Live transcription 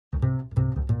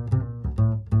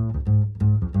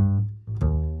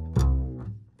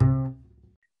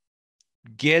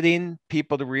getting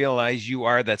people to realize you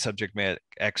are that subject matter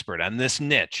expert on this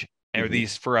niche. Or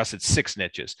these, for us, it's 6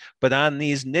 niches, but on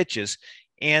these niches.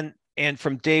 And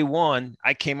from day one,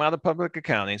 I came out of public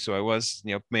accounting. So I was,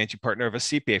 managing partner of a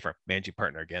CPA firm. Managing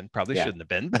partner again, probably shouldn't have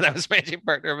been, but I was managing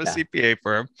partner of a CPA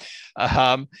firm.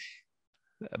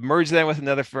 Merged that with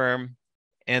another firm.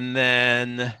 And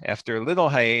then after a little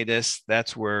hiatus,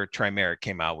 that's where Tri-Merit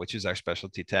came out, which is our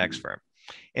specialty tax firm.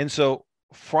 And so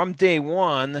from day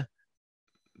one,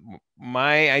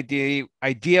 my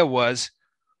idea was,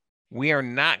 we are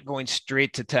not going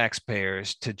straight to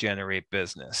taxpayers to generate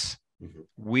business.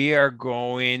 We are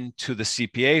going to the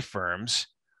CPA firms.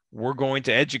 We're going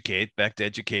to educate, back to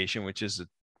education, which is a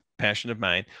passion of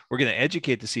mine. We're going to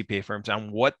educate the CPA firms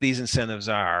on what these incentives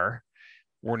are.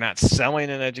 We're not selling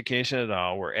an education at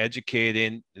all. We're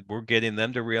educating. We're getting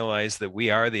them to realize that we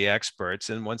are the experts.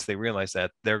 And once they realize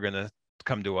that, they're going to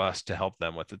come to us to help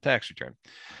them with the tax return.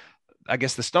 I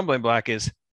guess the stumbling block is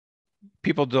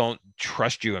people don't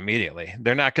trust you immediately.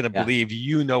 They're not going to believe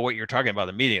you know what you're talking about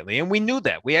immediately. And we knew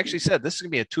that. We actually said this is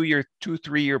going to be a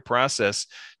 3-year process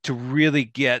to really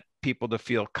get people to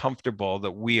feel comfortable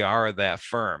that we are that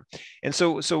firm. And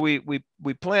so we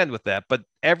planned with that. But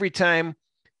every time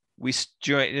we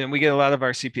join, and we get a lot of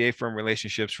our CPA firm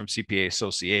relationships from CPA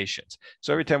associations.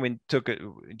 So every time we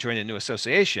joined a new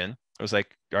association, it was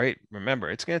like, all right, remember,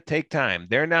 it's going to take time.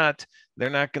 They're not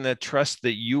going to trust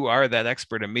that you are that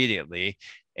expert immediately.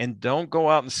 And don't go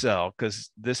out and sell,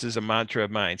 because this is a mantra of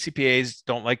mine. CPAs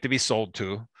don't like to be sold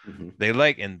to. They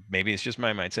like, and maybe it's just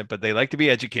my mindset, but they like to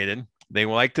be educated. They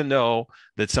like to know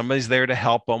that somebody's there to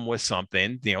help them with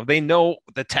something. They know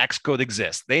the tax code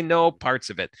exists. They know parts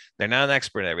of it. They're not an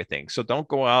expert at everything. So don't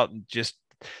go out and just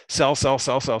sell.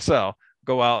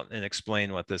 Go out and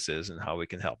explain what this is and how we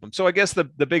can help them. So I guess the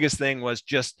biggest thing was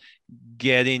just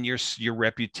getting your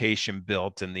reputation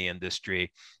built in the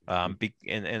industry.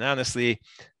 And honestly,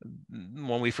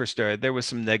 when we first started, there was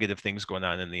some negative things going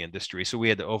on in the industry. So we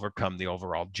had to overcome the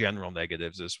overall general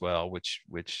negatives as well, which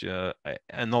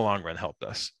in the long run helped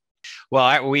us.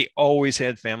 Well, we always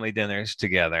had family dinners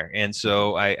together. And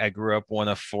so I grew up one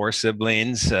of 4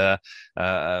 siblings with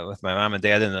my mom and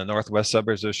dad in the northwest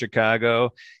suburbs of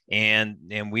Chicago. And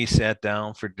we sat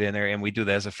down for dinner, and we do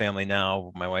that as a family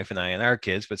now, my wife and I and our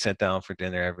kids, but sat down for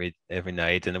dinner every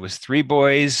night. And it was 3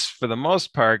 boys for the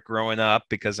most part growing up,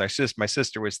 because my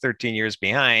sister was 13 years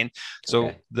behind.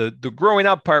 So the growing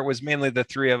up part was mainly the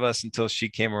 3 of us until she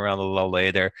came around a little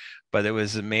later. But it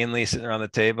was mainly sitting around the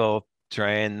table,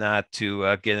 trying not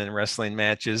to get in wrestling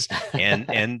matches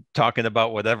and talking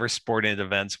about whatever sporting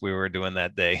events we were doing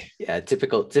that day. Yeah,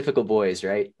 typical boys,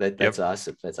 right? That's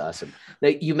awesome. That's awesome.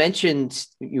 Like you mentioned,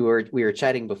 we were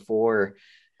chatting before,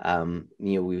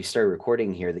 we started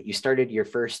recording here, that you started your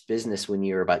first business when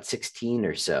you were about 16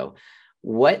 or so.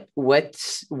 What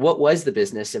was the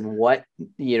business, and what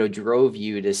drove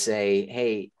you to say,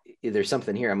 hey, there's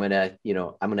something here. I'm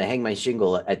gonna hang my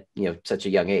shingle at such a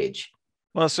young age?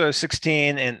 Well, so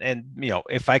 16, and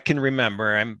if I can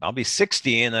remember, I'll be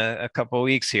 60 in a couple of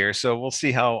weeks here, so we'll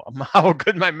see how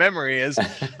good my memory is.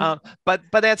 But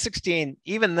at 16,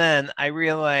 even then, I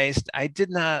realized I did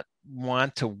not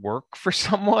want to work for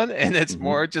someone, and it's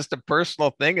more just a personal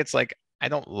thing. It's like I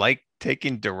don't like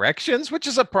taking directions, which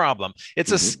is a problem.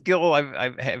 It's a skill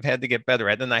I've had to get better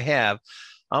at, and I have.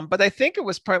 But I think it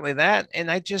was partly that, and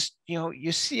I just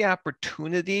you see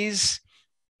opportunities.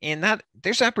 And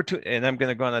there's opportunity, and I'm going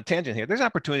to go on a tangent here. There's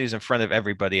opportunities in front of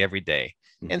everybody every day.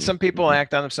 And some people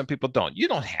act on them, some people don't. You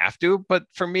don't have to, but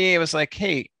for me, it was like,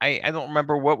 hey, I don't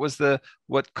remember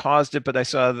what caused it, but I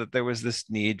saw that there was this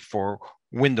need for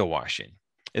window washing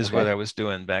is what I was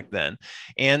doing back then.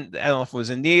 And I don't know if it was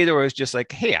a need or it was just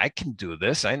like, hey, I can do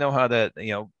this. I know how to,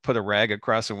 put a rag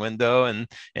across a window and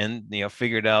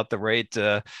figured out the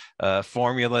right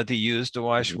formula to use to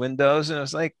wash windows. And it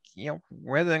was like,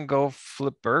 rather than go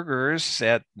flip burgers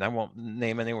at, I won't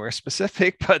name anywhere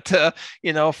specific, but,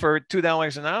 for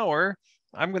 $2 an hour,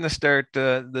 I'm going to start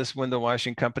this window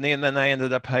washing company. And then I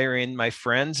ended up hiring my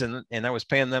friends, and I was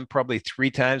paying them probably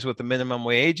 3 times what the minimum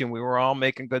wage. And we were all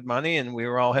making good money, and we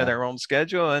were all had our own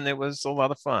schedule, and it was a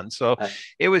lot of fun. So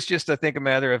it was just, I think, a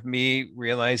matter of me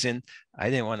realizing I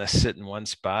didn't want to sit in one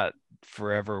spot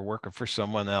forever working for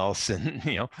someone else and,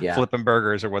 flipping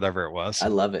burgers or whatever it was. I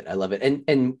love it.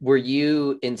 And were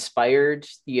you inspired,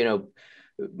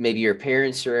 maybe your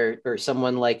parents or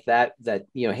someone like that,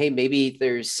 hey, maybe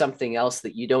there's something else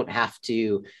that you don't have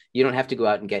to go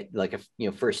out and get like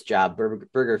a first job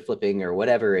burger flipping or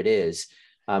whatever it is.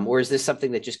 Or is this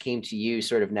something that just came to you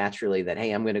sort of naturally that,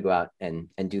 hey, I'm going to go out and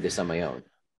do this on my own?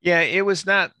 Yeah, it was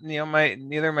not,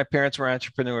 neither of my parents were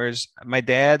entrepreneurs. My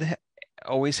dad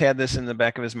always had this in the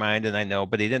back of his mind, and I know,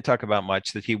 but he didn't talk about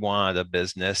much, that he wanted a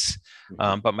business.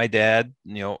 But my dad,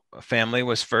 family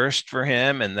was first for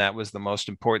him, and that was the most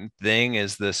important thing,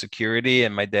 is the security.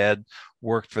 And my dad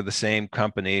worked for the same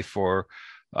company for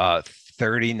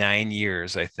 39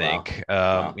 years, I think.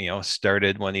 Wow.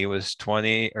 Started when he was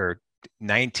 20 or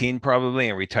 19 probably,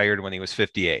 and retired when he was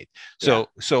 58. Yeah.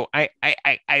 So I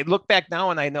look back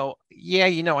now and I know, yeah,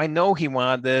 I know he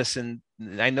wanted this, and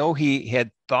I know he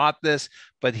had thought this,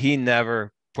 but he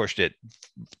never pushed it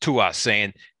to us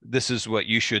saying, this is what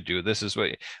you should do. This is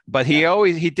what, but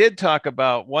he did talk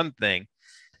about one thing.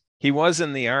 He was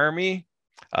in the Army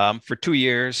for 2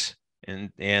 years,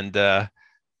 and that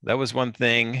was one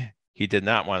thing he did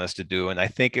not want us to do. And I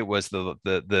think it was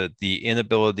the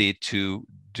inability to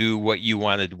do what you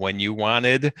wanted when you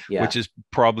wanted, which is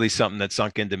probably something that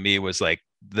sunk into me, was like,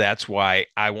 that's why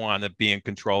I want to be in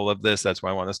control of this. That's why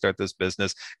I want to start this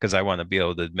business, because I want to be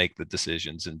able to make the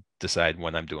decisions and decide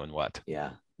when I'm doing what.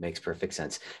 Yeah, makes perfect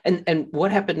sense. And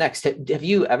what happened next? Have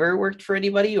you ever worked for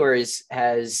anybody, or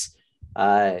has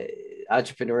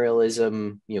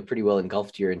entrepreneurialism, pretty well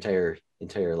engulfed your entire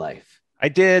life? I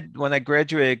did when I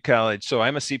graduated college. So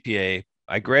I'm a CPA.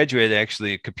 I graduated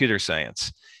actually computer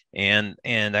science, and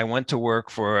I went to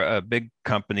work for a big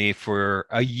company for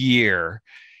a year.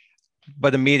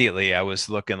 But immediately I was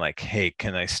looking like, hey,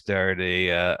 can I start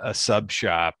a sub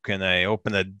shop? Can I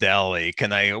open a deli?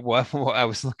 Can I? I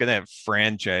was looking at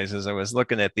franchises. I was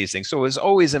looking at these things. So it was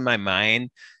always in my mind,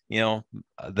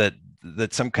 that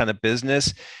some kind of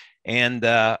business. And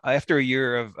after a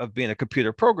year of being a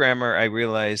computer programmer, I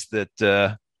realized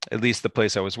that at least the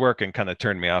place I was working kind of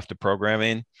turned me off to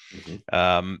programming.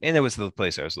 And it was the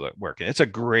place I was working. It's a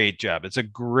great job. It's a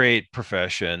great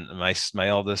profession. My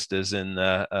eldest is in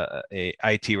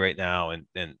IT right now, and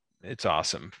it's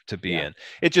awesome to be in.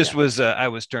 It just was, I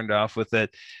was turned off with it.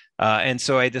 And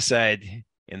so I decided,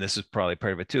 and this is probably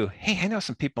part of it too, hey, I know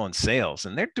some people in sales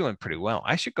and they're doing pretty well.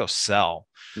 I should go sell.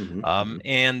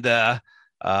 And I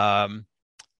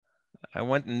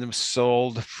went and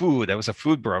sold food. I was a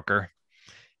food broker,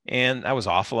 and I was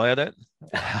awful at it.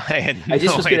 I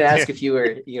just was going to ask if you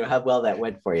were, how well that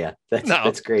went for you.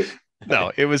 That's great.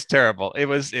 No, it was terrible. It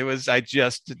was, I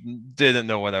just didn't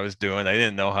know what I was doing. I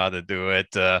didn't know how to do it.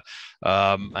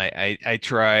 I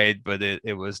tried, but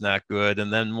it was not good.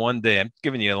 And then one day, I'm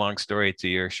giving you a long story to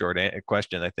your short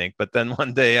question, I think. But then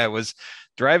one day I was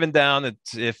driving down,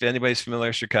 if anybody's familiar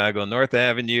with Chicago, North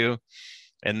Avenue,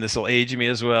 and this will age me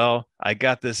as well. I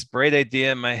got this bright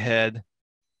idea in my head.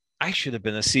 I should have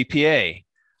been a CPA.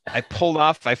 I pulled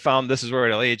off. I found, this is where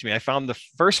it'll age me. I found the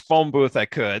first phone booth I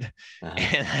could,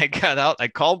 and I got out. I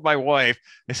called my wife.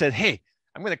 I said, hey,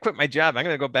 I'm going to quit my job. I'm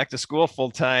going to go back to school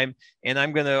full time, and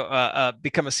I'm going to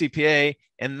become a CPA.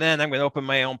 And then I'm going to open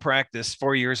my own practice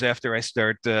 4 years after I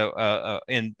start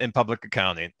in public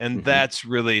accounting. And that's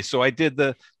really, so I did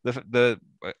the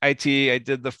IT, I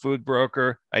did the food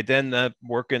broker. I then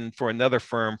working for another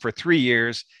firm for 3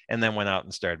 years, and then went out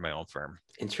and started my own firm.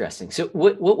 Interesting. So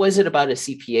what was it about a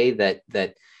CPA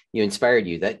that inspired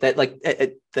you,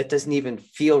 that doesn't even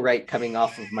feel right coming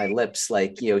off of my lips,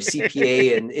 like,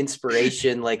 CPA and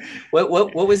inspiration, like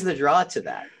what was the draw to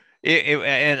that?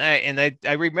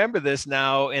 I remember this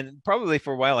now, and probably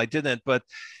for a while I didn't, but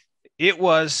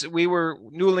we were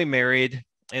newly married,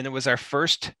 and it was our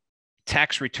first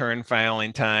tax return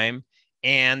filing time.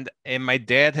 And my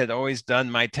dad had always done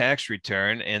my tax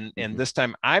return, and this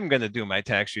time I'm going to do my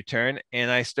tax return.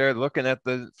 And I started looking at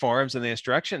the forms and the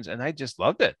instructions, and I just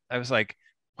loved it. I was like,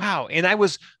 wow. And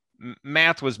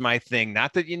math was my thing.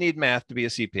 Not that you need math to be a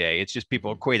CPA. It's just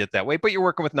people equate it that way, but you're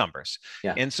working with numbers.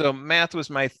 Yeah. And so math was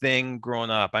my thing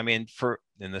growing up. I mean,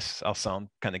 and this, I'll sound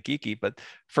kind of geeky, but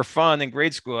for fun in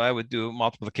grade school, I would do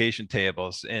multiplication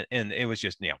tables, and it was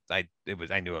just, I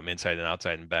knew them inside and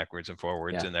outside and backwards and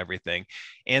forwards and everything.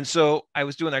 And so I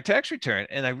was doing our tax return,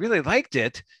 and I really liked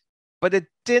it, but it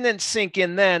didn't sink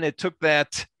in then. It took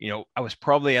that, I was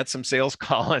probably at some sales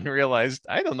call and realized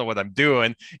I don't know what I'm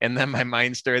doing. And then my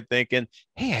mind started thinking,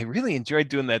 hey, I really enjoyed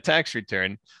doing that tax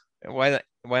return. Why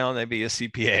don't I be a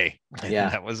CPA? And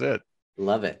that was it.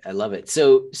 Love it. I love it.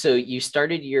 So you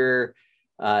started your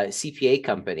CPA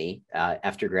company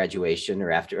after graduation,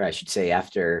 or after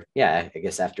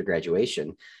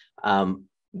graduation.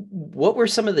 What were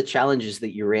some of the challenges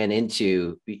that you ran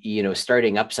into,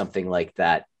 starting up something like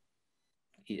that?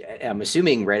 I'm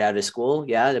assuming right out of school.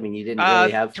 Yeah. I mean, you didn't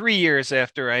really have 3 years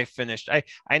after I finished. I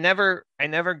never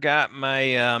got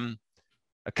my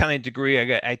accounting degree.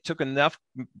 I took enough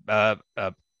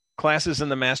classes in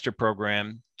the master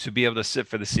program to be able to sit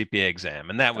for the CPA exam.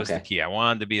 And that was the key. I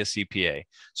wanted to be a CPA.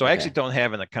 So I actually don't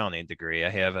have an accounting degree. I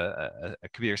have a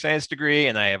computer science degree,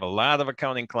 and I have a lot of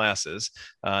accounting classes,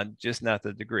 just not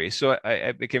the degree. So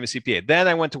I became a CPA. Then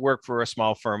I went to work for a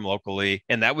small firm locally,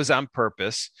 and that was on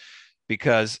purpose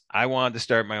because I wanted to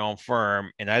start my own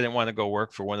firm, and I didn't want to go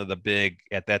work for one of the big,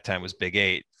 at that time was Big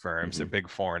 8 firms. They're Big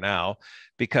 4 now,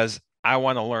 because I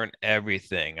want to learn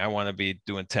everything. I want to be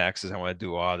doing taxes. I want to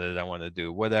do audit. I want to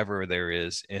do whatever there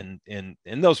is. And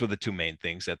those were the two main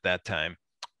things at that time.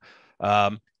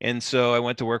 And so I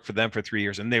went to work for them for 3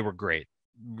 years, and they were great.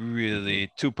 Really,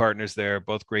 two partners there,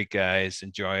 both great guys.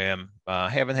 Enjoy them.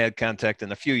 Haven't had contact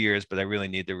in a few years, but I really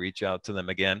need to reach out to them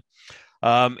again.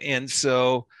 And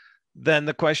so then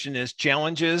the question is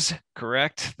challenges,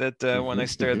 correct? That when I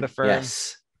started the firm.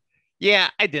 Yes. Yeah,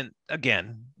 I didn't.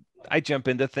 Again, I jump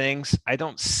into things. I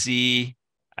don't see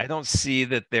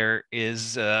that there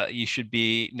is you should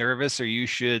be nervous, or you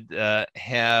should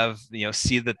have,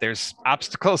 see that there's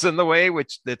obstacles in the way,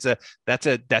 which that's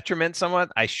a detriment somewhat.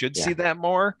 I should see that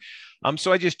more.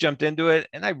 So I just jumped into it,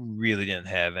 and I really didn't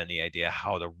have any idea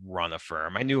how to run a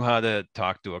firm. I knew how to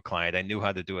talk to a client. I knew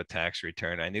how to do a tax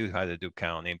return. I knew how to do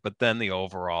accounting, but then the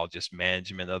overall just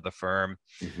management of the firm,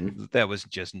 that was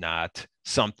just not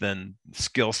something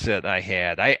skill set I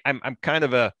had. I'm kind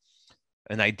of an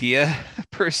idea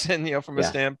person, from a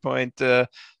standpoint,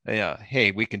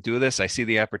 hey, we can do this. I see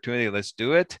the opportunity. Let's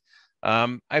do it.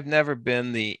 I've never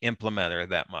been the implementer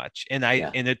that much. And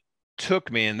it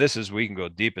took me, and we can go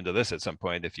deep into this at some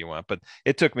point if you want, but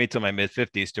it took me to my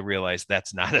mid-50s to realize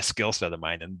that's not a skill set of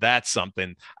mine. And that's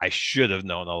something I should have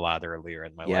known a lot earlier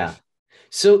in my life.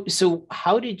 So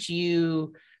how did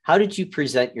you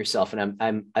present yourself? And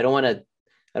I don't want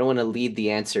to lead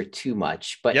the answer too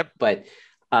much, but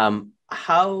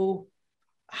how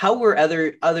were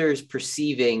others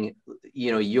perceiving,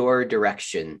 your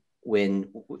direction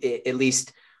when, at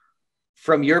least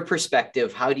from your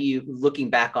perspective, how do you, looking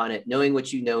back on it, knowing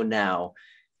what you know now,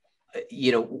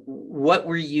 what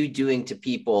were you doing to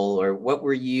people, or what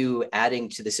were you adding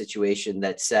to the situation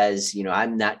that says,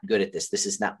 I'm not good at this. This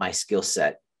is not my skill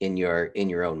set in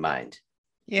your own mind.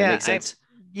 Yeah. That makes sense.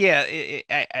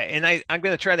 I'm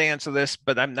going to try to answer this,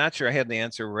 but I'm not sure I had the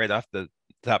answer right off the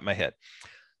top of my head.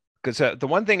 Because the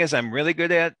one thing I'm really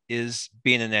good at is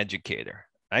being an educator.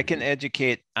 I can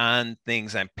educate on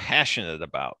things I'm passionate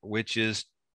about, which is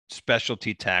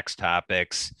specialty tax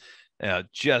topics,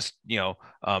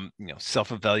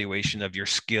 self-evaluation of your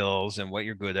skills and what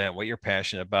you're good at, what you're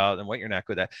passionate about, and what you're not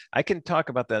good at. I can talk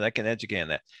about that. I can educate on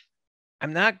that.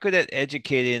 I'm not good at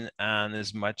educating on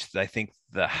as much as I think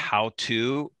the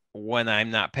how-to when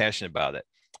I'm not passionate about it.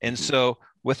 And so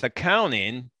with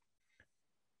accounting,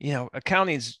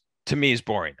 accounting's, to me, is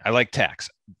boring. I like tax.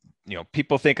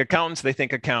 People think accountants, they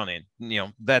think accounting.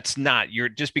 That's not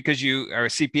just because you are a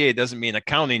CPA doesn't mean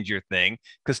accounting's your thing,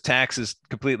 because tax is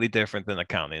completely different than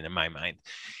accounting in my mind.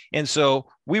 And so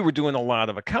we were doing a lot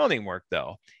of accounting work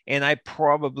though. And I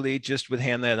probably just would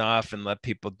hand that off and let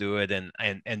people do it, and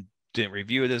didn't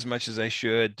review it as much as I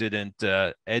should, didn't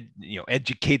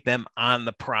educate them on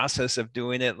the process of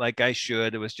doing it like I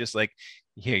should. It was just like,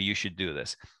 here, you should do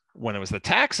this. When it was the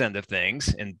tax end of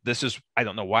things, and I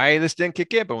don't know why this didn't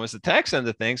kick in, but when it was the tax end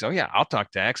of things, oh yeah, I'll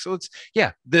talk tax. So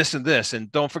this and this,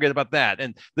 and don't forget about that,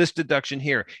 and this deduction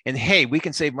here, and hey, we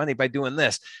can save money by doing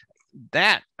this.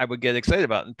 That I would get excited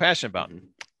about and passionate about.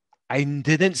 I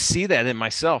didn't see that in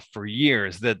myself for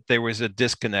years, that there was a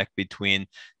disconnect between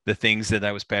the things that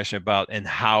I was passionate about and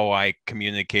how I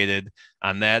communicated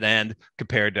on that end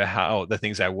compared to how the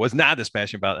things I was not as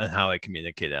passionate about and how I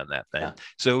communicated on that thing. Yeah.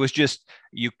 So it was just,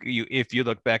 if you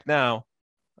look back now,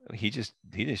 he just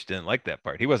didn't like that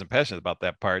part. He wasn't passionate about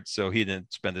that part, so he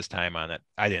didn't spend his time on it.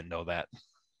 I didn't know that.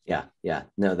 Yeah.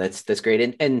 No, that's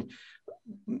great. And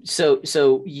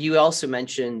so you also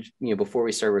mentioned, before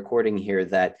we start recording here,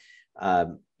 that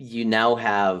you now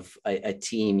have a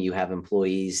team, you have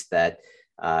employees that,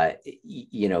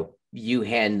 you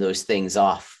hand those things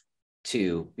off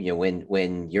to,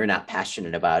 when you're not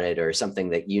passionate about it, or something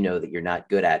that that you're not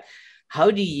good at. How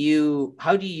do you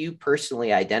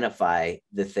personally identify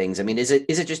the things? I mean, is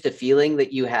it just a feeling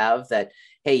that you have that,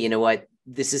 hey, you know what,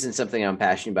 this isn't something I'm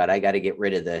passionate about, I got to get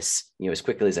rid of this, as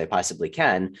quickly as I possibly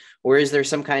can? Or is there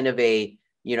some kind of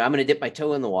I'm going to dip my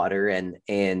toe in the water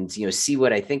and see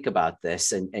what I think about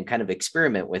this, and kind of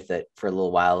experiment with it for a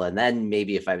little while, and then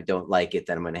maybe if I don't like it,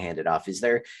 then I'm going to hand it off? Is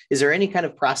there any kind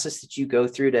of process that you go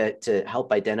through to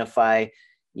help identify,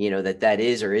 that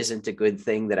is or isn't a good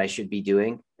thing that I should be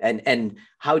doing? And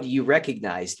how do you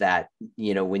recognize that,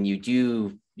 when you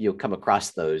do come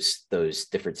across those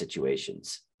different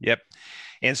situations? Yep.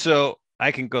 And so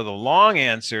I can go the long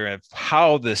answer of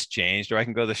how this changed, or I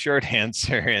can go the short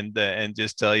answer and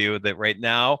just tell you that right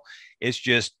now it's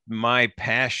just my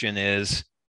passion is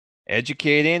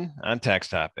educating on tax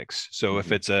topics. So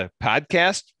if it's a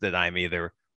podcast that I'm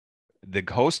either the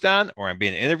host on or I'm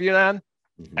being interviewed on,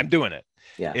 I'm doing it.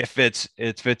 Yeah. If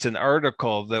it's an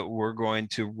article that we're going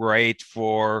to write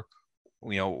for,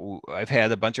 I've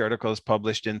had a bunch of articles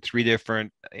published in 3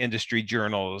 different industry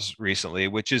journals recently,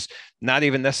 which is not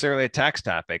even necessarily a tax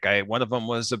topic. One of them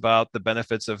was about the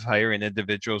benefits of hiring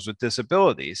individuals with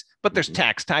disabilities, but there's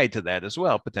tax tied to that as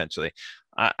well, potentially.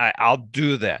 I'll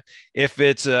do that. If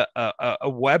it's a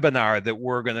webinar that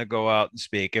we're going to go out and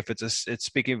speak, if it's a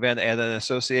speaking event at an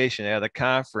association, at a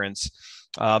conference,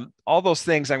 all those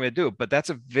things I'm going to do. But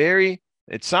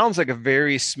it sounds like a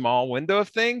very small window of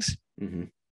things.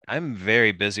 I'm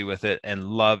very busy with it and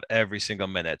love every single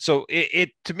minute. So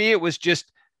to me, it was just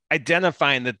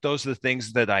identifying that those are the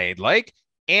things that I like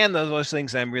and those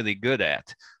things I'm really good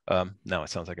at. Now it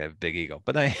sounds like I have a big ego,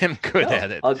 but I am good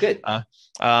at it. Oh, good.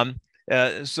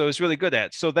 So it's really good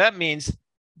at. So that means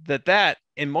that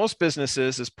in most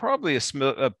businesses is probably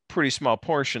a pretty small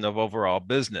portion of overall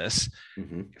business.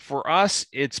 For us,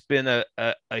 it's been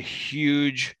a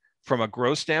huge, from a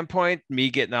growth standpoint, me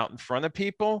getting out in front of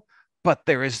people, but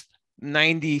there is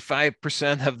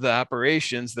 95% of the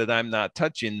operations that I'm not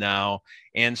touching now.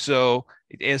 And so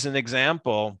as an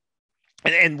example,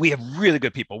 and we have really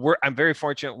good people. I'm very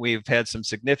fortunate. We've had some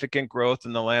significant growth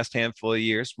in the last handful of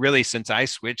years, really since I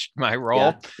switched my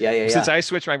role. Since I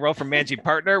switched my role from managing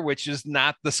partner, which is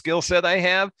not the skill set I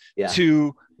have,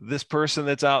 to this person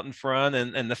that's out in front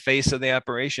and the face of the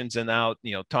operations and out,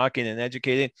 talking and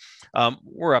educating.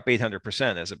 We're up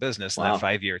 800% as a business in that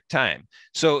 5-year time.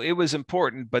 So it was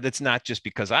important, but it's not just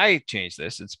because I changed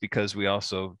this. It's because we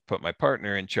also put my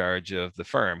partner in charge of the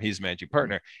firm. He's managing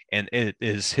partner, and it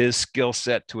is his skill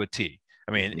set to a T.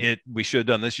 I mean, we should have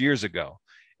done this years ago,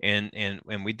 and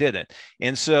we didn't.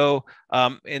 And so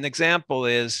an example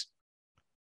is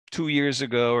 2 years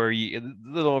ago, or a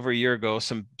little over a year ago,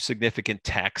 some significant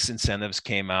tax incentives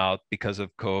came out because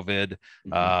of COVID.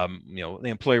 The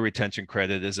employee retention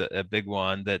credit is a big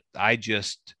one that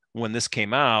when this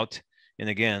came out, and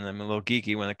again, I'm a little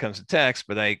geeky when it comes to tax,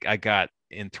 but I got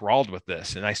enthralled with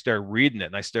this and I started reading it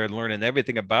and I started learning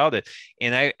everything about it.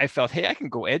 And I felt, hey, I can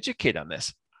go educate on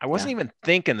this. I wasn't even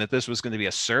thinking that this was going to be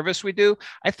a service we do.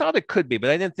 I thought it could be, but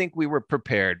I didn't think we were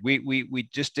prepared. We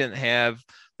just didn't have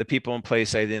the people in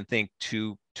place, I didn't think,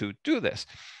 to do this.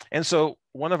 And so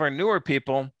one of our newer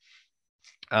people,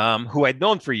 who I'd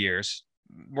known for years,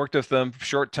 worked with them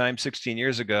short time, 16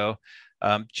 years ago,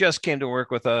 just came to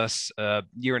work with us a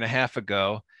year and a half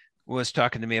ago, was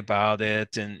talking to me about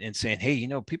it and saying, hey,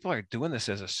 people are doing this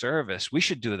as a service. We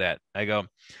should do that. I go,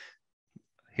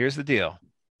 here's the deal.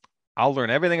 I'll learn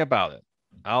everything about it.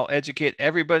 I'll educate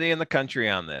everybody in the country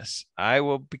on this. I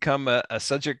will become a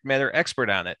subject matter expert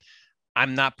on it.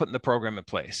 I'm not putting the program in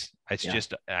place. It's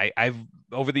just, I've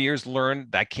over the years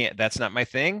learned that that's not my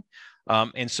thing.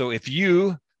 And so if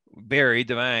you, Barry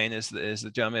Devine is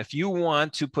the gentleman, if you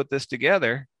want to put this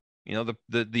together,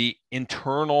 the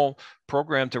internal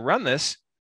program to run this,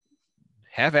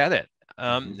 have at it.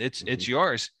 It's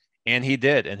yours. And he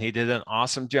did an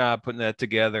awesome job putting that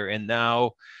together. And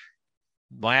now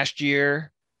last year,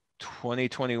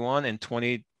 2021 and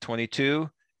 2022,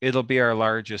 it'll be our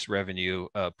largest revenue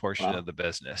portion of the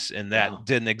business. And that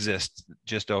didn't exist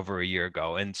just over a year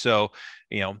ago. And so,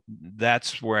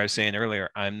 that's where I was saying earlier,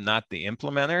 I'm not the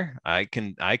implementer. I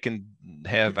can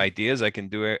have ideas. I can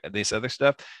do this other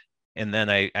stuff. And then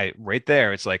I right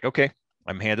there, it's like, okay,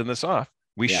 I'm handing this off.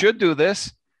 We should do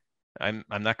this. I'm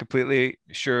not completely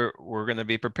sure we're going to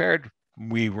be prepared.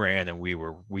 We ran and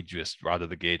we just out of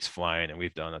the gates flying, and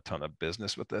we've done a ton of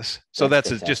business with this. So that's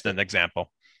just an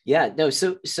example. Yeah, no.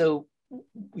 So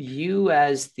you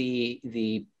as the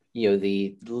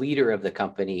leader of the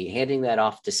company, handing that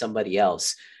off to somebody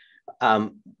else,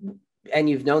 and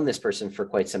you've known this person for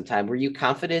quite some time. Were you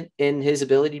confident in his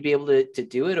ability to be able to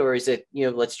do it, or is it,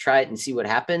 let's try it and see what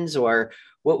happens? Or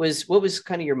what was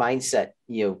kind of your mindset,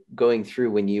 going through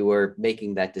when you were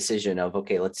making that decision of,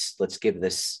 okay, let's give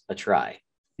this a try?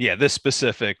 Yeah, this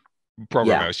specific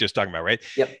program I was just talking about, right?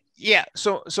 Yep. Yeah.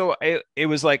 So it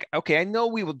was like, okay, I know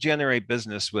we will generate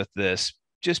business with this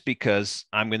just because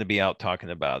I'm going to be out talking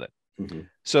about it.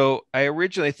 So I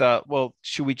originally thought, well,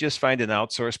 should we just find an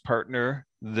outsourced partner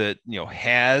that,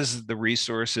 has the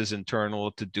resources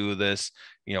internal to do this,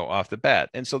 off the bat?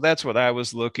 And so that's what I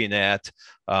was looking at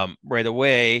right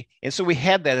away. And so we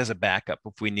had that as a backup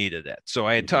if we needed it. So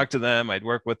I had talked to them, I'd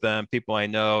worked with them, people I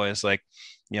know, and it's like,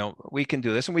 we can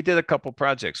do this. And we did a couple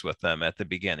projects with them at the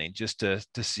beginning just to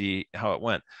see how it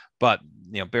went. But,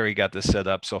 Barry got this set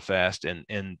up so fast, and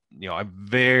I'm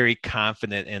very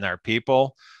confident in our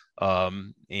people.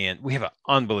 And we have an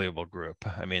unbelievable group.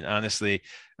 I mean, honestly,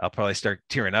 I'll probably start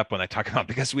tearing up when I talk about it,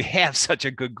 because we have such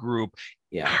a good group,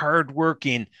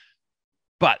 hardworking,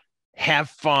 but have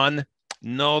fun,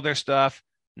 know their stuff,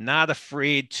 not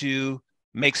afraid to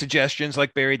make suggestions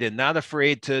like Barry did, not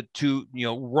afraid to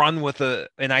run with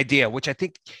an idea, which I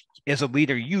think as a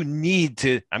leader, you need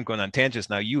to, I'm going on tangents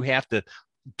now, you have to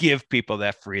give people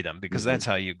that freedom, because that's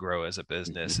how you grow as a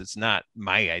business. It's not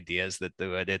my ideas that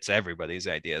do it, it's everybody's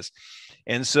ideas.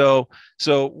 And so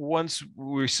once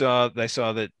I saw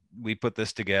that we put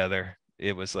this together,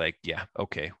 it was like, yeah,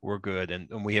 okay, we're good.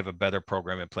 And we have a better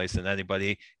program in place than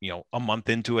anybody, a month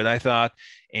into it, I thought.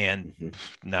 And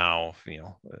now,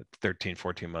 13,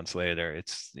 14 months later,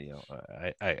 it's,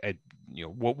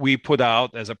 what we put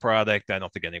out as a product, I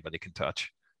don't think anybody can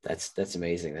touch. That's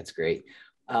amazing. That's great.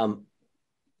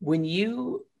 When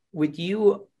you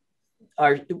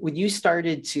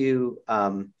started to,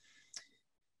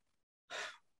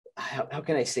 how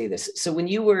can I say this? So when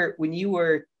you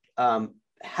were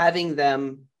having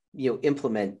them,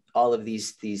 implement all of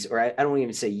these, or I don't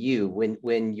even say you,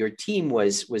 when your team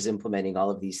was implementing all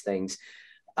of these things,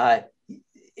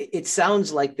 it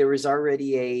sounds like there was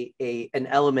already an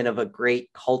element of a great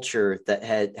culture that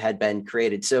had been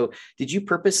created. So did you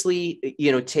purposely,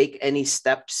 take any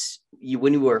steps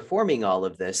when you were forming all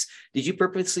of this? Did you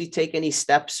purposely take any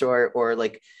steps or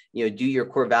like, do your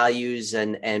core values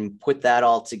and put that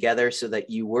all together so that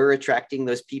you were attracting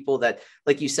those people that,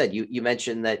 like you said, you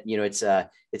mentioned that,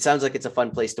 it sounds like it's a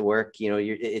fun place to work.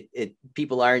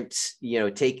 People aren't,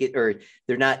 take it, or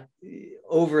they're not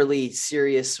overly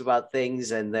serious about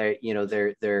things, and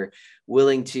they're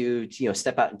willing to,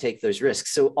 step out and take those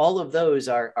risks. So all of those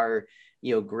are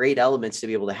great elements to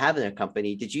be able to have in a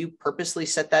company. Did you purposely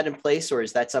set that in place, or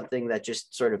is that something that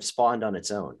just sort of spawned on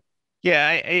its own?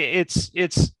 Yeah,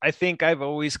 I think I've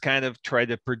always kind of tried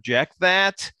to project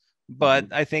that, but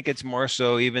I think it's more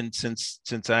so even since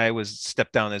I was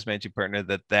stepped down as managing partner,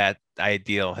 that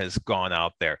ideal has gone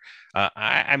out there.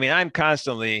 I mean, I'm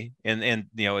constantly, and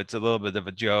it's a little bit of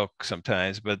a joke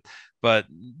sometimes, but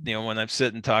when I'm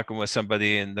sitting talking with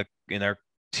somebody in our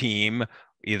team,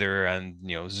 either on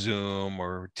Zoom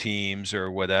or Teams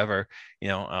or whatever,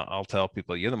 I'll tell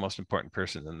people, you're the most important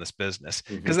person in this business,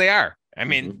 because they are. I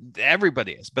mean,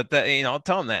 everybody is, but I'll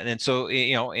tell them that. And so,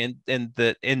 and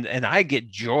I get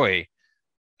joy.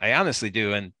 I honestly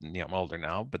do. And, I'm older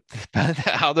now, but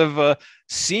out of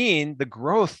seeing the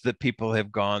growth that people have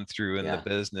gone through in the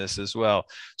business as well.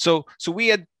 So we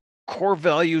had core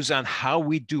values on how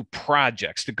we do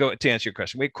projects. To answer your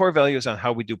question, we had core values on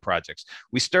how we do projects.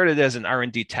 We started as an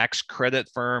R&D tax credit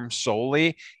firm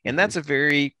solely, and that's a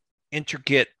very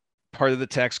intricate part of the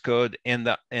tax code, and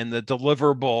the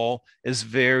deliverable is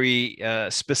very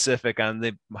specific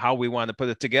on how we want to put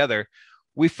it together.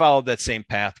 We followed that same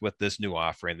path with this new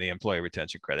offering, the employee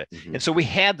retention credit. And so we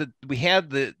had the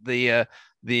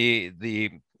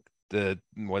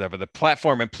whatever, the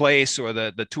platform in place, or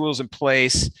the tools in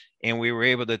place, and we were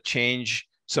able to change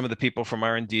some of the people from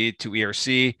R&D to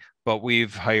ERC. But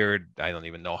we've hired, I don't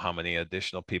even know how many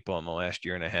additional people in the last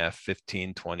year and a half,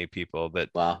 15, 20 people that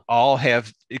all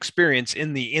have experience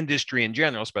in the industry in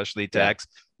general, especially tax.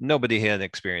 Nobody had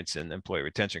experience in employee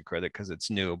retention credit because it's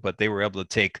new, but they were able to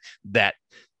take that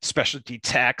specialty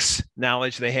tax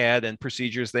knowledge they had and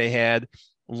procedures they had,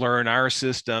 learn our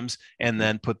systems, and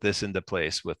then put this into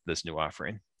place with this new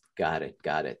offering. Got it.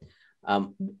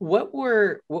 What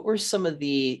were some of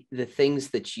the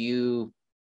things that you,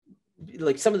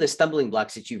 like, some of the stumbling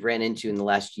blocks that you've ran into in the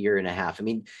last year and a half? I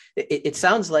mean, it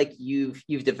sounds like you've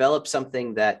developed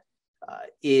something that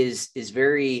is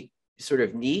very sort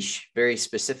of niche, very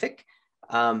specific.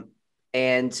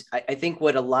 And I think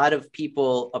what a lot of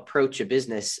people approach a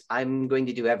business, I'm going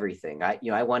to do everything.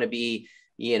 I want to be,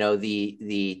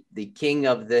 the king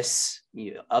of this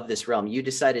realm. You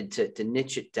decided to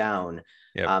niche it down,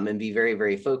 and be very,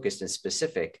 very focused and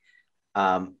specific.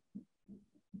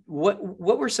 What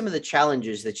were some of the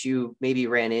challenges that you maybe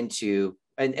ran into,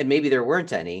 and maybe there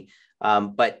weren't any,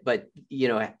 but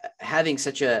having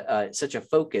such a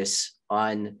focus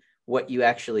on what you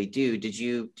actually do, did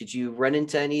you run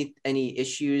into any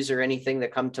issues or anything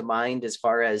that come to mind as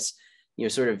far as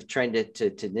sort of trying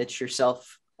to niche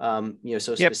yourself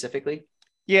specifically?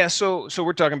 Yeah, so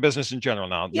we're talking business in general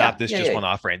now, not just one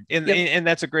offering, and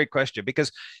that's a great question,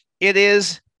 because it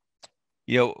is,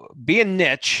 being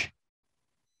niche.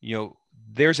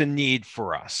 There's a need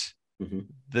for us.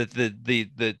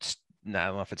 The I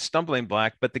don't know if it's stumbling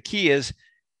block, but the key is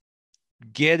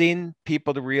getting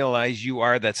people to realize you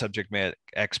are that subject matter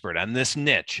expert on this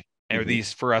niche. Or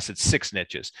these, for us, it's 6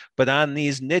 niches, but on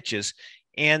these niches.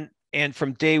 And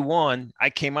from day one, I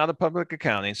came out of public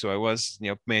accounting. So I was,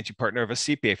 managing partner of a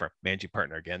CPA firm. Managing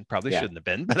partner again, probably shouldn't have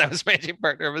been, but I was managing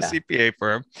partner of a CPA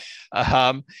firm.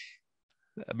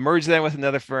 Merged that with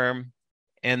another firm.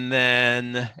 And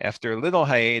then after a little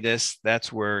hiatus, that's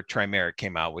where Trimeric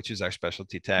came out, which is our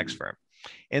specialty tax firm.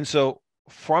 And so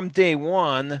from day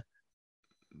one,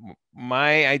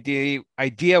 my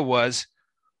idea was,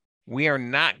 we are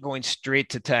not going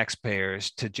straight to taxpayers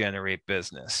to generate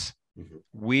business.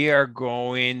 We are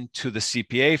going to the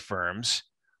CPA firms.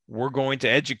 We're going to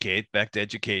educate, back to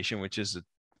education, which is a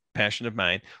passion of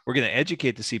mine. We're going to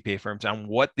educate the CPA firms on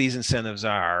what these incentives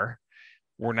are.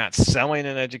 We're not selling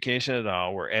an education at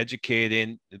all. We're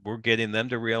educating. We're getting them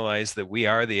to realize that we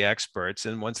are the experts.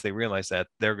 And once they realize that,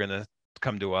 they're going to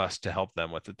come to us to help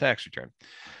them with the tax return.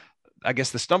 I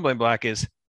guess the stumbling block is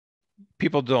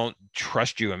people don't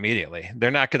trust you immediately.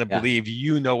 They're not going to believe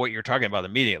you know what you're talking about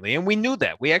immediately. And we knew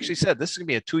that. We actually said this is going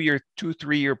to be a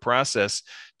 3-year process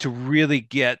to really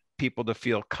get people to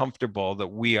feel comfortable that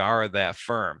we are that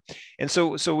firm. And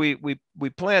so we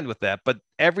planned with that. But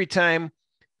every time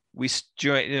we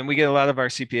join, and we get a lot of our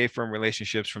CPA firm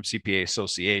relationships from CPA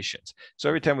associations. So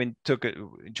every time we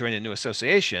joined a new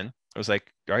association, it was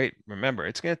like, all right, remember,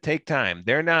 it's going to take time.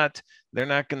 They're not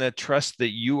going to trust that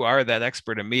you are that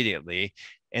expert immediately.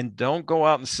 And don't go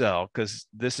out and sell, because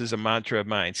this is a mantra of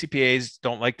mine. CPAs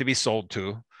don't like to be sold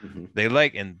to. They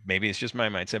like, and maybe it's just my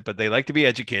mindset, but they like to be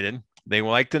educated. They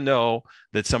like to know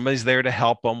that somebody's there to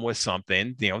help them with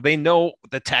something. They know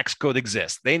the tax code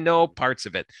exists. They know parts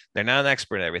of it. They're not an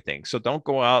expert at everything. So don't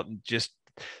go out and just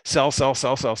sell.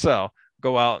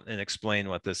 Go out and explain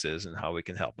what this is and how we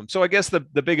can help them. So I guess the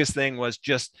biggest thing was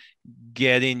just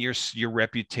getting your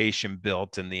reputation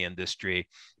built in the industry.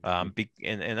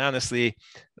 And honestly,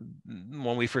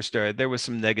 when we first started, there was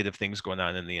some negative things going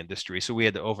on in the industry. So we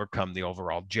had to overcome the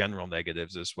overall general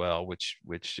negatives as well, which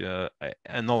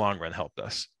in the long run helped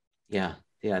us. Yeah.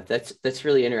 That's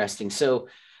really interesting. So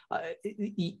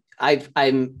I've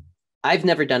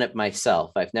never done it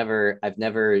myself. I've never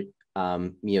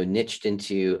niched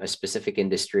into a specific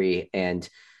industry and,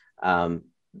 been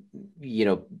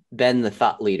the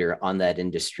thought leader on that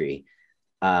industry.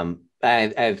 I've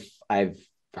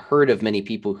heard of many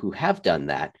people who have done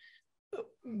that.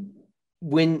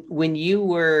 When you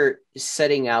were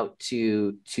setting out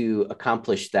to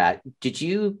accomplish that, did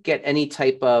you get any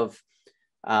type of,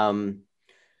 I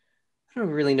don't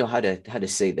really know how to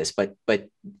say this, but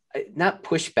not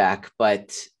pushback,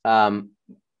 but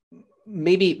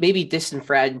maybe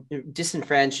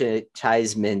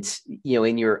disenfranchisement,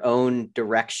 in your own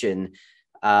direction.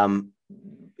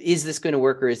 Is this going to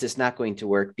work or is this not going to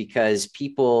work? Because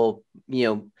people,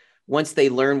 once they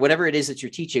learn whatever it is that you're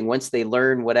teaching, once they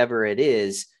learn whatever it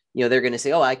is, they're going to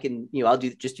say, oh, I can, I'll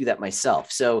do that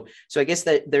myself. So I guess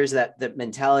that there's that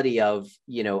mentality of,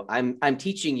 I'm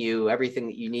teaching you everything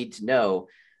that you need to know.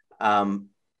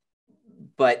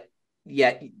 But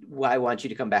yet I want you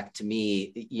to come back to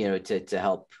me, to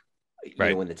help,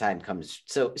 when the time comes.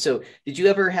 So did you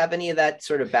ever have any of that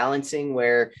sort of balancing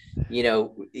where,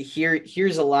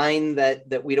 here's a line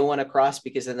that we don't want to cross,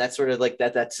 because then that's sort of like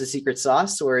that's the secret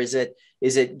sauce? Or is it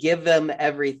give them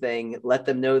everything, let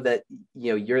them know that,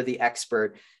 you're the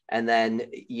expert, and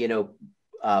then,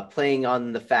 playing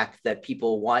on the fact that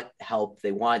people want help,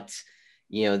 they want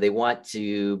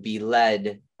to be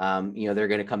led, they're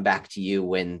going to come back to you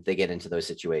when they get into those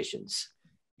situations.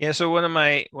 Yeah. So one of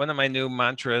my new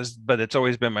mantras, but it's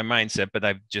always been my mindset, but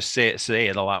I've just say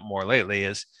it a lot more lately,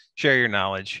 is share your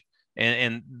knowledge.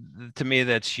 And to me,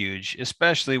 that's huge,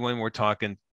 especially when we're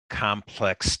talking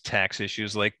complex tax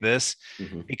issues like this,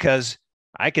 because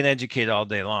I can educate all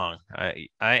day long.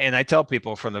 I tell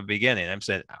people from the beginning, I'm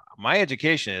saying my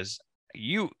education is,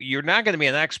 you're not going to be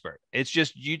an expert. It's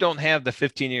just, you don't have the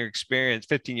 15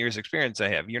 years experience I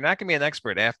have. You're not going to be an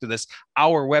expert after this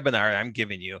hour webinar I'm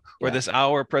giving you, or this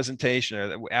hour presentation, or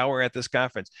the hour at this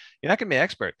conference. You're not going to be an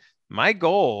expert. My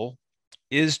goal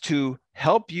is to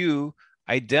help you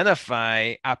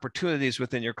identify opportunities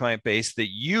within your client base that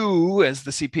you, as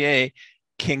the CPA,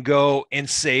 can go and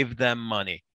save them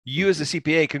money. You as a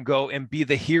CPA can go and be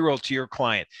the hero to your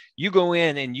client. You go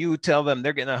in and you tell them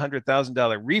they're getting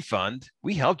 $100,000 refund.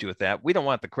 We helped you with that. We don't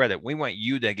want the credit. We want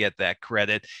you to get that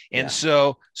credit. And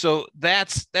so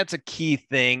that's a key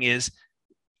thing, is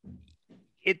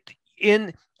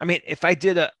I mean, if I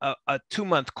did a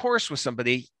 2-month course with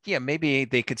somebody, yeah, maybe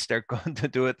they could start going to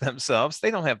do it themselves. They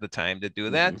don't have the time to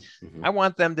do that. I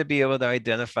want them to be able to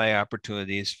identify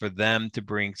opportunities for them to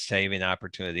bring saving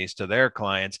opportunities to their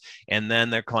clients. And then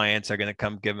their clients are going to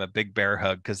come give them a big bear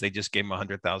hug because they just gave them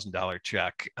 $100,000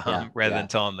 check rather than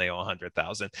tell them they owe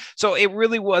 100,000. So it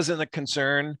really wasn't a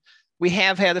concern. We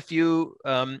have had a few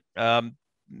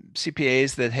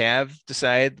CPAs that have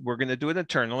decided we're going to do it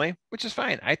internally, which is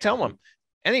fine. I tell them,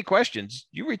 any questions,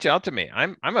 you reach out to me.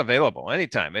 I'm available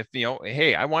anytime. If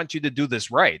hey, I want you to do this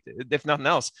right. If nothing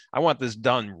else, I want this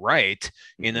done right.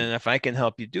 And then if I can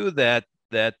help you do that,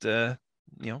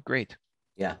 great.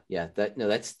 Yeah.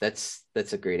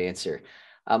 That's a great answer.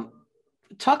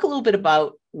 Talk a little bit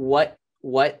about what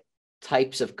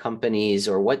types of companies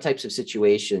or what types of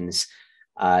situations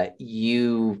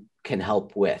you can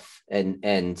help with.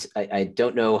 And I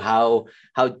don't know how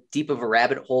deep of a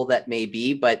rabbit hole that may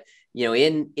be, but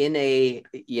in a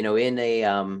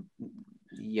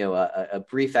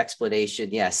brief explanation,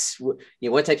 yes.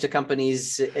 What types of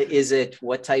companies is it?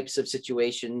 What types of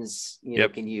situations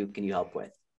can you help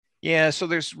with? Yeah, so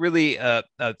there's really our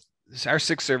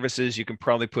 6 services you can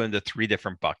probably put into 3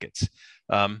 different buckets.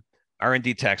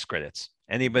 R&D tax credits.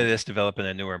 Anybody that's developing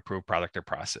a new or improved product or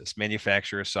process,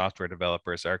 manufacturers, software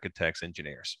developers, architects,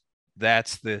 engineers.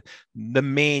 That's the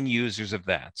main users of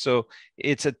that. So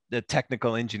it's a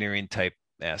technical engineering type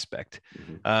aspect.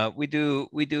 We do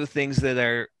things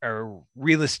that are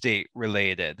real estate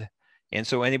related. And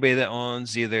so anybody that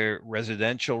owns either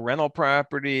residential rental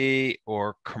property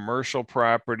or commercial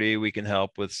property, we can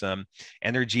help with some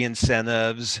energy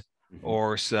incentives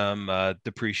or some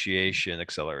depreciation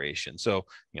acceleration. So,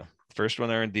 first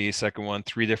one R&D, second one,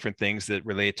 3 different things that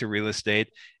relate to real estate.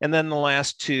 And then the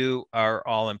last 2 are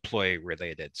all employee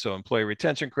related. So employee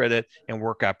retention credit and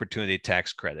work opportunity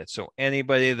tax credit. So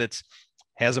anybody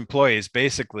has employees,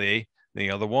 basically,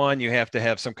 the one you have to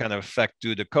have some kind of effect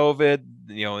due to COVID,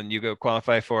 and you go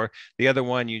qualify for. The other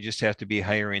one, you just have to be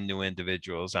hiring new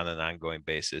individuals on an ongoing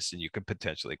basis, and you could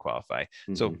potentially qualify.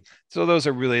 So those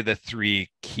are really the 3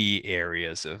 key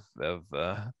areas of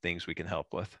things we can help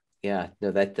with. Yeah, no,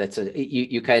 that's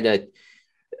you kind of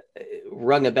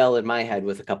rung a bell in my head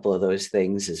with a couple of those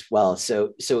things as well.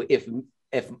 So if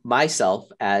myself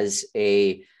as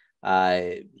a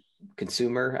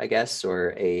consumer, I guess, or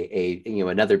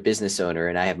another business owner,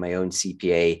 and I have my own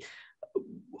CPA,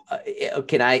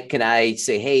 can I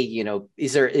say, hey,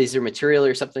 is there material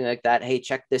or something like that? Hey,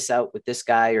 check this out with this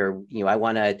guy, or I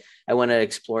want to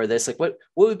explore this. Like, what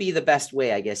would be the best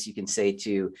way, I guess you can say,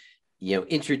 to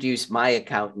introduce my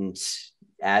accountant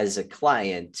as a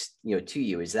client, to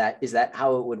you? Is that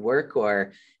how it would work,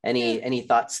 or any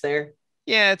thoughts there?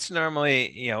 Yeah, it's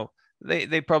normally,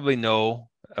 they probably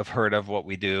have heard of what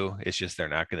we do. It's just they're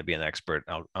not going to be an expert.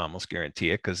 I'll almost guarantee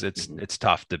it, because it's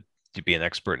tough to be an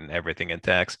expert in everything in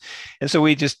tax. And so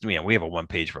we just, we have a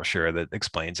 1-page brochure that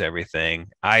explains everything.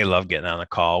 I love getting on a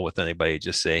call with anybody,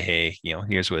 just say, hey,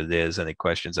 here's what it is. Any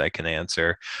questions I can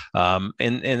answer.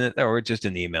 Or just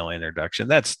an email introduction.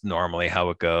 That's normally how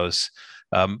it goes.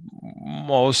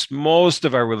 Most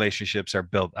of our relationships are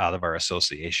built out of our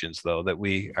associations, though, that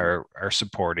we are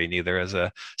supporting either as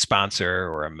a sponsor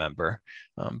or a member.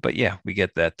 But yeah, we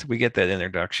get that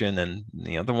introduction, and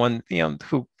the one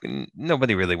who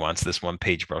nobody really wants this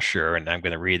 1-page brochure, and I'm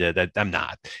going to read it. I'm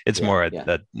not. It's more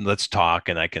that let's talk,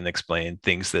 and I can explain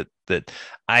things that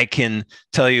I can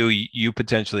tell you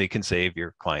potentially can save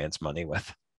your clients money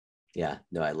with. Yeah,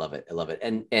 no, I love it.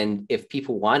 And if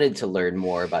people wanted to learn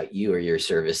more about you or your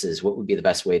services, what would be the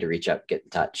best way to reach out, get in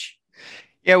touch?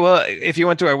 Yeah, well, if you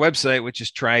went to our website, which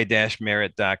is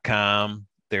try-merit.com,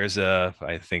 there's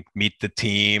I think, Meet the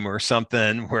Team or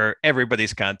something, where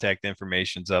everybody's contact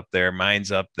information's up there.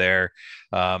 Mine's up there.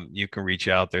 You can reach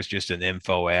out. There's just an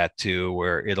info @ too,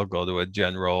 where it'll go to a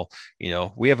general,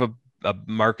 we have a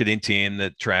marketing team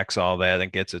that tracks all that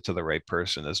and gets it to the right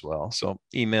person as well. So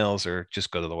emails, or just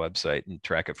go to the website and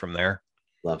track it from there.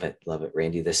 Love it.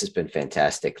 Randy, this has been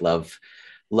fantastic. Love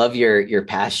your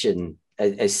passion.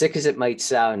 As sick as it might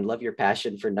sound, love your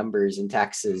passion for numbers and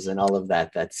taxes and all of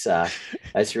that.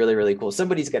 That's really, really cool.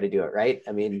 Somebody's got to do it, right?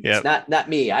 I mean, It's not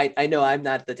me. I know I'm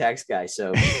not the tax guy,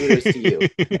 so kudos to you.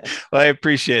 Well, I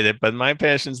appreciate it, but my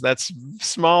passion's that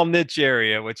small niche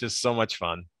area, which is so much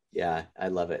fun. Yeah, I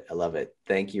love it.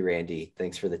 Thank you, Randy.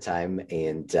 Thanks for the time,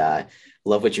 and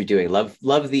love what you're doing. Love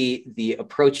the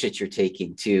approach that you're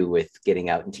taking too, with getting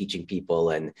out and teaching people,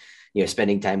 and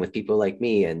spending time with people like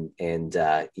me, and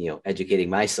educating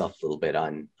myself a little bit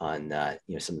on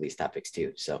some of these topics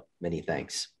too. So many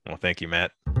thanks. Well, thank you,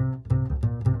 Matt.